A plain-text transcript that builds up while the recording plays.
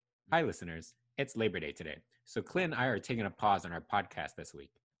Hi, listeners. It's Labor Day today. So Clint and I are taking a pause on our podcast this week.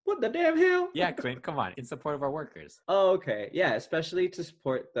 What the damn hell? Yeah, Clint, come on. In support of our workers. Oh, okay. Yeah, especially to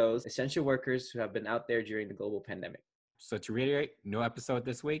support those essential workers who have been out there during the global pandemic. So to reiterate, no episode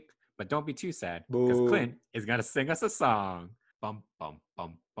this week, but don't be too sad because Boo. Clint is going to sing us a song. Bum, bum,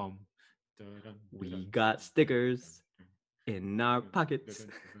 bum, bum. We got stickers in our pockets.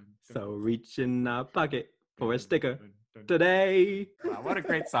 So reach in our pocket for a sticker today. Wow, what a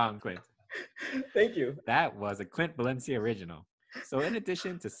great song, Clint. Thank you. That was a Clint Valencia original. So in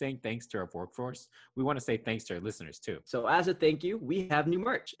addition to saying thanks to our workforce, we want to say thanks to our listeners too. So as a thank you, we have new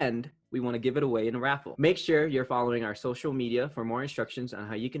merch and we want to give it away in a raffle. Make sure you're following our social media for more instructions on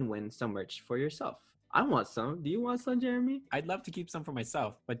how you can win some merch for yourself. I want some. Do you want some, Jeremy? I'd love to keep some for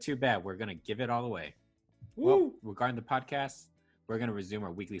myself, but too bad we're going to give it all away. Woo. Well, regarding the podcast, we're going to resume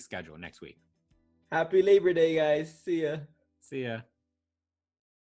our weekly schedule next week. Happy Labor Day, guys. See ya. See ya.